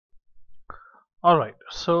Alright,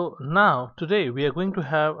 so now today we are going to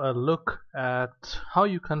have a look at how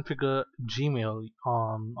you configure Gmail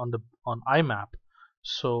on IMAP.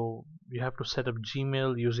 So you have to set up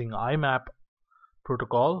Gmail using IMAP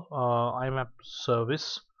protocol, IMAP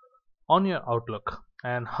service on your Outlook.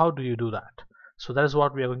 And how do you do that? So that is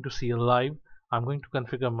what we are going to see live. I'm going to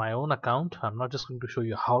configure my own account. I'm not just going to show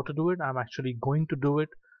you how to do it. I'm actually going to do it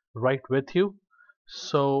right with you.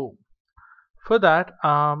 So for that,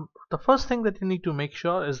 the first thing that you need to make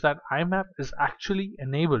sure is that IMAP is actually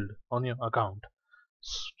enabled on your account.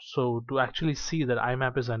 So to actually see that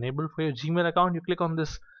IMAP is enabled for your Gmail account, you click on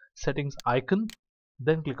this settings icon,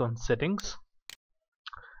 then click on settings.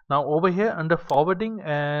 Now over here under forwarding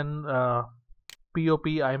and POP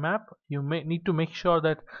IMAP, you may need to make sure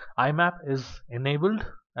that IMAP is enabled,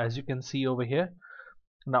 as you can see over here.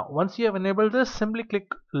 Now once you have enabled this, simply click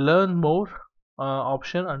learn more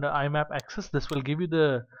option under IMAP access. This will give you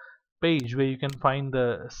the page where you can find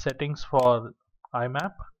the settings for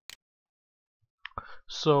IMAP.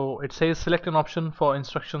 So it says select an option for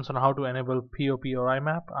instructions on how to enable POP or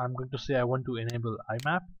IMAP. I'm going to say I want to enable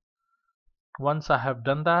IMAP. Once I have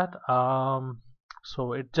done that,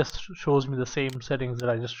 so it just shows me the same settings that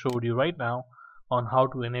I just showed you right now on how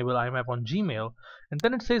to enable IMAP on Gmail. And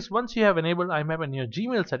then it says once you have enabled IMAP in your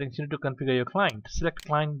Gmail settings, you need to configure your client. Select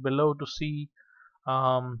client below to see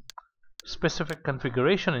specific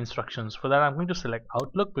configuration instructions. For that I'm going to select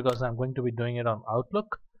Outlook because I'm going to be doing it on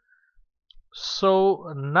Outlook.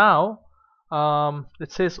 So now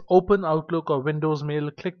it says open Outlook or Windows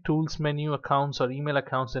Mail, click tools menu, accounts or email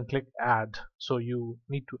accounts and click add. So you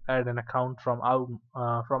need to add an account from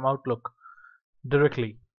Outlook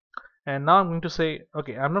directly. And now I'm going to say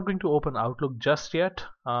okay, I'm not going to open Outlook just yet.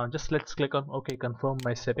 Just let's click on OK, confirm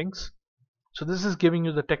my settings. So this is giving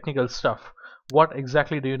you the technical stuff. What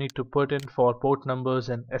exactly do you need to put in for port numbers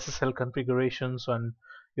and SSL configurations on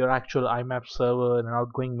your actual IMAP server and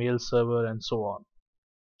outgoing mail server and so on.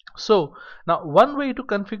 So now one way to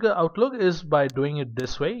configure Outlook is by doing it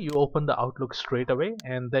this way. You open the Outlook straight away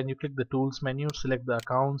and then you click the tools menu, select the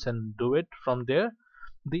accounts and do it from there.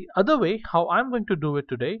 The other way, how I'm going to do it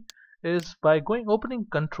today, is by opening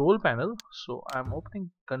control panel. So I'm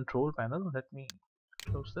opening control panel. Let me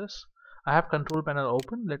close this. I have control panel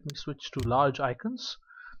open. Let me switch to large icons.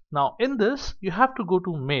 Now in this you have to go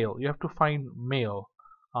to mail. You have to find mail.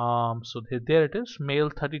 So there it is,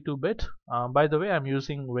 mail 32-bit. By the way, I'm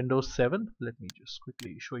using Windows 7. Let me just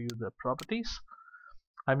quickly show you the properties.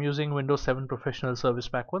 I'm using Windows 7 Professional Service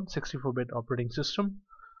Pack 1 64-bit operating system.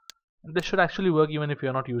 And this should actually work even if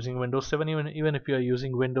you're not using Windows 7, even if you're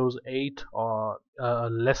using Windows 8 or a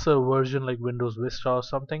lesser version like Windows Vista or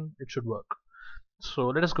something, it should work. So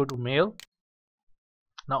let us go to mail.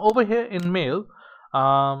 Now over here in mail,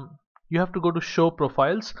 you have to go to show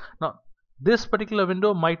profiles. Now this particular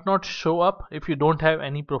window might not show up if you don't have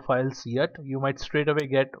any profiles yet. You might straight away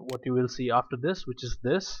get what you will see after this, which is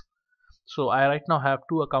this. So I right now have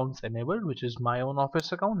two accounts enabled, which is my own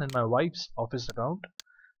office account and my wife's office account.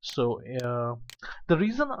 So the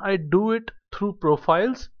reason I do it through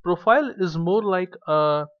profiles, profile is more like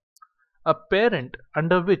a parent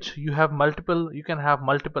under which you can have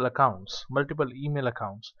multiple accounts, multiple email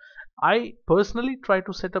accounts. I personally try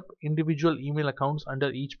to set up individual email accounts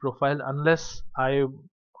under each profile unless I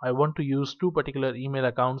want to use two particular email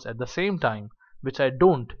accounts at the same time, which I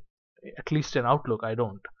don't, at least in Outlook I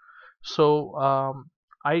don't. So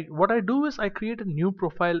what I do is I create a new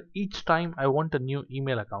profile each time I want a new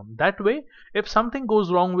email account. That way, if something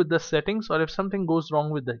goes wrong with the settings or if something goes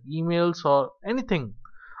wrong with the emails or anything,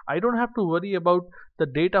 I don't have to worry about the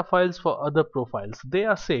data files for other profiles. They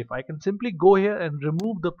are safe. I can simply go here and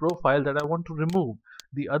remove the profile that I want to remove.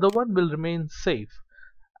 The other one will remain safe.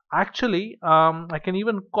 Actually, I can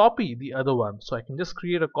even copy the other one. So I can just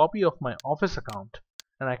create a copy of my office account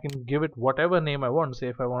and I can give it whatever name I want. Say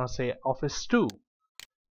if I want to say Office 2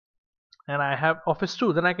 and I have Office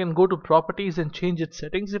 2, then I can go to properties and change its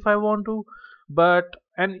settings if I want to.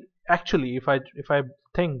 And actually if I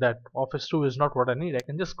think that Office 2 is not what I need, I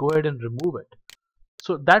can just go ahead and remove it.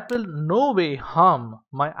 So that will no way harm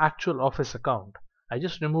my actual Office account. I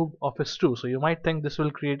just removed Office 2. So you might think this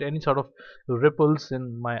will create any sort of ripples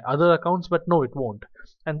in my other accounts, but no, it won't.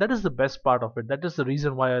 And that is the best part of it. That is the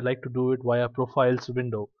reason why I like to do it via profiles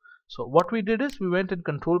window. So what we did is we went in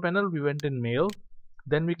control panel, we went in mail,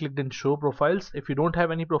 then we clicked in show profiles. If you don't have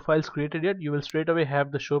any profiles created yet, you will straight away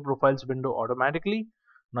have the show profiles window automatically.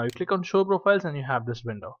 Now you click on show profiles and you have this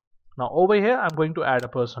window. Now over here I'm going to add a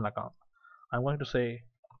personal account. I'm going to say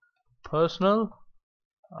personal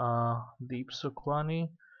Deep Sukhwani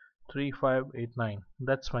 3589.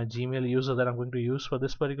 That's my Gmail user that I'm going to use for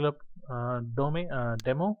this particular domain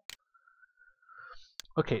demo.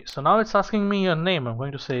 Okay, so now it's asking me your name. I'm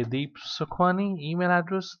going to say Deep Sukhwani. Email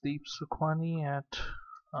address Deep Sukhwani at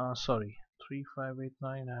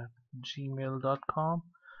 3589 at gmail.com.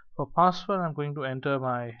 For password, I'm going to enter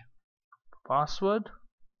my password.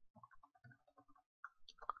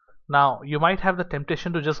 Now you might have the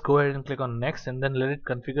temptation to just go ahead and click on next and then let it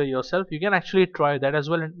configure yourself. You can actually try that as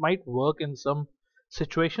well. It might work in some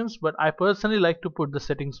situations, but I personally like to put the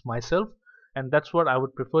settings myself, and that's what I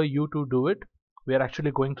would prefer you to do it. We are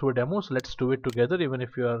actually going through a demo, so let's do it together. Even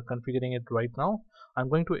if you are configuring it right now, I'm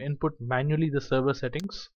going to input manually the server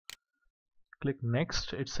settings. Click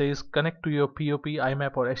next. It says connect to your POP,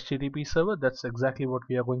 IMAP or HTTP server. That's exactly what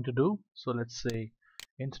we are going to do. So let's say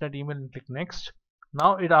internet email and click next.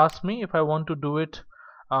 Now it asks me if I want to do it.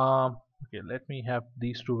 Okay, let me have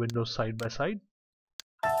these two windows side by side.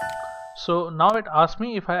 So now it asks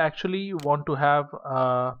me if I actually want to have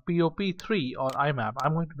POP3 or IMAP.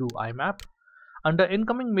 I'm going to do IMAP. Under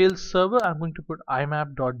incoming mail server, I'm going to put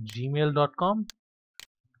imap.gmail.com.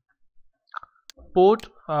 Port,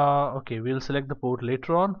 okay, we'll select the port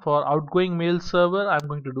later on. For outgoing mail server, I'm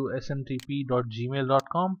going to do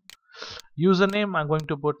smtp.gmail.com. Username, I'm going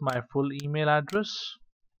to put my full email address,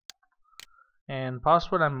 and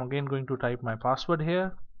password, I'm again going to type my password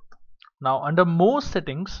here. Now under more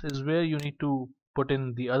settings is where you need to put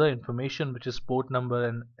in the other information, which is port number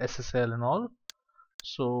and SSL and all.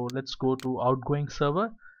 So let's go to outgoing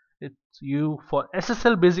server. It's you for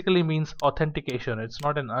SSL basically means authentication. It's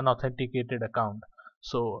not an unauthenticated account.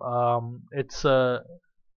 So it's a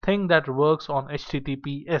thing that works on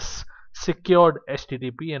HTTPS, secured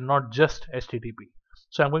HTTP, and not just HTTP.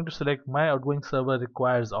 So I'm going to select my outgoing server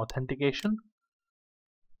requires authentication.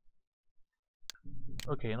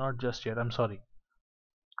 Okay, not just yet, I'm sorry.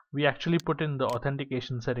 We actually put in the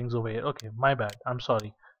authentication settings over here. Okay, my bad, I'm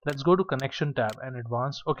sorry. Let's go to connection tab and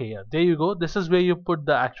advanced. Okay, yeah, there you go. This is where you put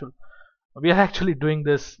the actual. We are actually doing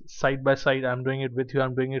this side by side. I'm doing it with you.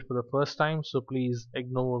 I'm doing it for the first time, so please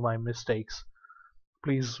ignore my mistakes.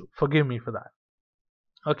 Please forgive me for that.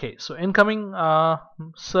 Okay, so incoming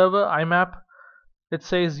server IMAP. It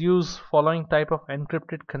says use following type of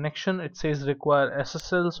encrypted connection. It says require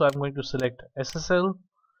SSL, so I'm going to select SSL.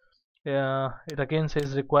 It again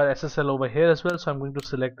says require SSL over here as well, so I'm going to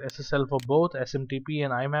select SSL for both SMTP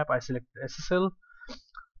and IMAP. I select SSL.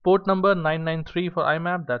 Port number 993 for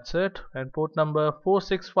IMAP, that's it. And port number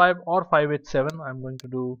 465 or 587, I'm going to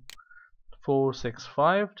do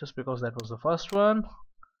 465 just because that was the first one.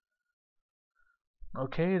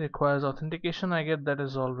 Okay, requires authentication. I get that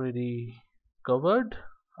is already covered.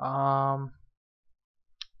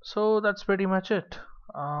 So that's pretty much it.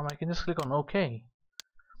 I can just click on OK.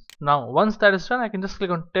 Now once that is done, I can just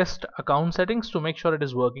click on test account settings to make sure it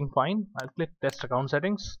is working fine. I'll click test account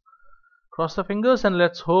settings, cross the fingers, and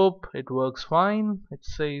let's hope it works fine. It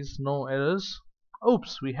says no errors.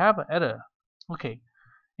 Oops, we have an error. Okay,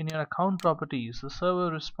 in your account properties the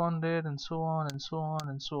server responded, and so on and so on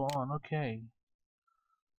and so on. Okay,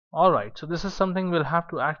 alright, so this is something we'll have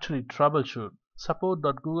to actually troubleshoot.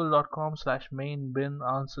 support.google.com/main bin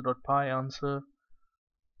answer.py answer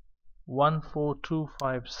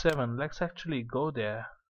 14257. Let's actually go there.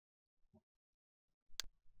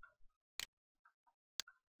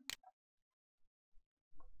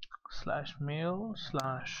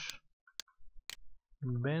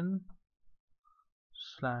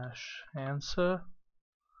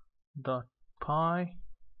 /mail/bin/answer.py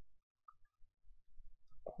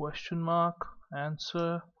question mark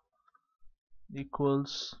answer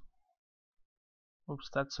equals, oops,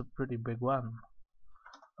 that's a pretty big one.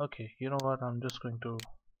 Okay, you know what, I'm just going to,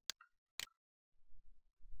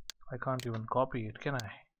 I can't even copy it, can I?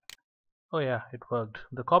 Oh yeah, it worked.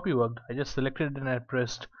 The copy worked. I just selected it and I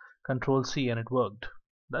pressed Ctrl C and it worked.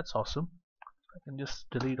 That's awesome. I can just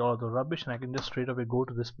delete all the rubbish and I can just straight away go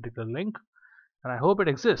to this particular link, and I hope it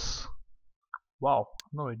exists. Wow,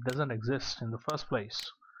 no, it doesn't exist in the first place.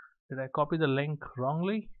 Did I copy the link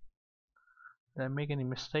wrongly? Did I make any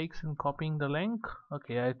mistakes in copying the link?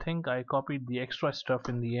 Okay, I think I copied the extra stuff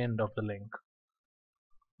in the end of the link.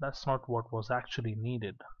 That's not what was actually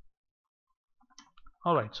needed.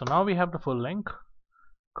 Alright, so now we have the full link.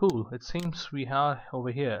 Cool, it seems we are over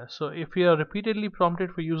here. So if you are repeatedly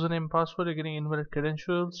prompted for username and password, you're getting invalid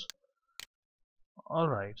credentials.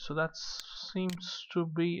 Alright, so that seems to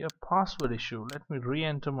be a password issue. Let me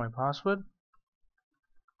re-enter my password.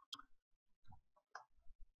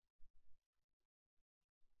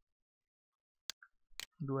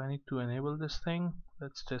 Do I need to enable this thing?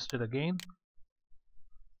 Let's test it again.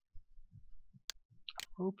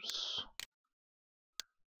 Oops.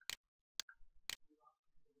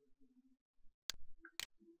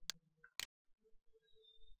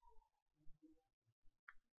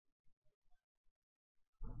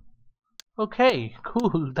 Okay,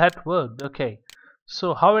 cool, that worked. Okay,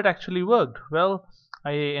 so how it actually worked? Well,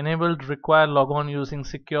 I enabled require logon using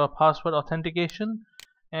secure password authentication,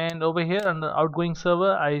 and over here under outgoing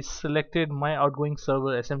server I selected my outgoing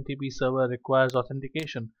server SMTP server requires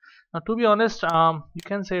authentication. Now to be honest, you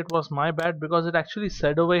can say it was my bad because it actually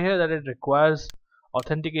said over here that it requires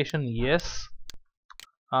authentication, yes,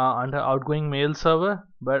 under outgoing mail server,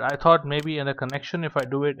 but I thought maybe in a connection if I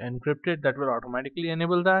do it encrypted that will automatically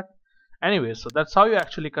enable that. Anyway, so that's how you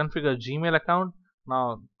actually configure Gmail account.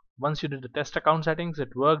 Now once you did the test account settings,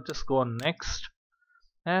 it worked. Just go on next,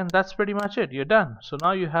 and that's pretty much it. You're done. So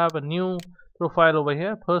now you have a new profile over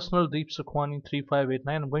here, personal Deep Sukhwani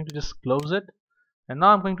 3589. I'm going to just close it, and now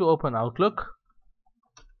I'm going to open Outlook.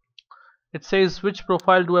 It says which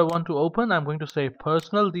profile do I want to open. I'm going to say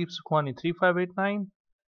personal Deep Sukhwani 3589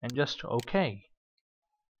 and just OK.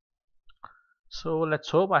 So let's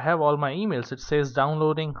hope I have all my emails. It says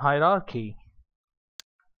downloading hierarchy.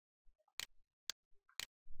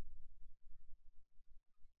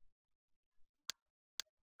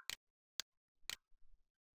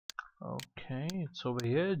 Okay, it's over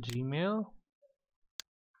here, Gmail,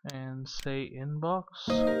 and say inbox.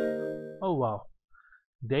 Oh wow,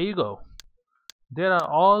 there you go. There are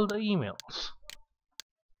all the emails.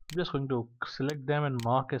 I'm just going to select them and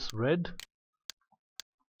mark as read.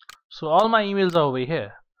 So all my emails are over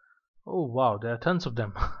here. Oh wow, there are tons of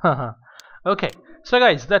them. Okay, so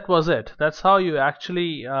guys, that was it. That's how you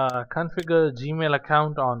actually configure Gmail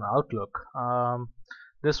account on Outlook.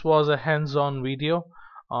 This was a hands-on video,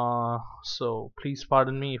 so please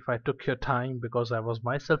pardon me if I took your time because I was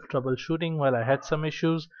myself troubleshooting while I had some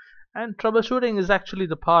issues, and troubleshooting is actually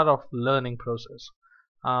the part of learning process.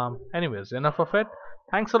 Anyways, enough of it.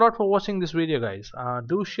 Thanks a lot for watching this video, guys.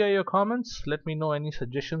 Do share your comments. Let me know any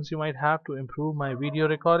suggestions you might have to improve my video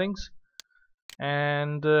recordings.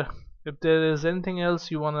 And if there is anything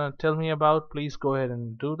else you want to tell me about, please go ahead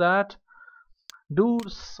and do that. Do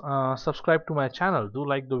subscribe to my channel. Do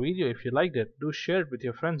like the video if you liked it. Do share it with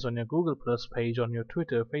your friends on your Google Plus page, on your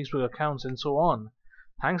Twitter, Facebook accounts, and so on.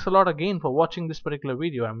 Thanks a lot again for watching this particular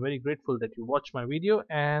video. I'm very grateful that you watched my video,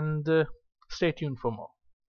 and stay tuned for more.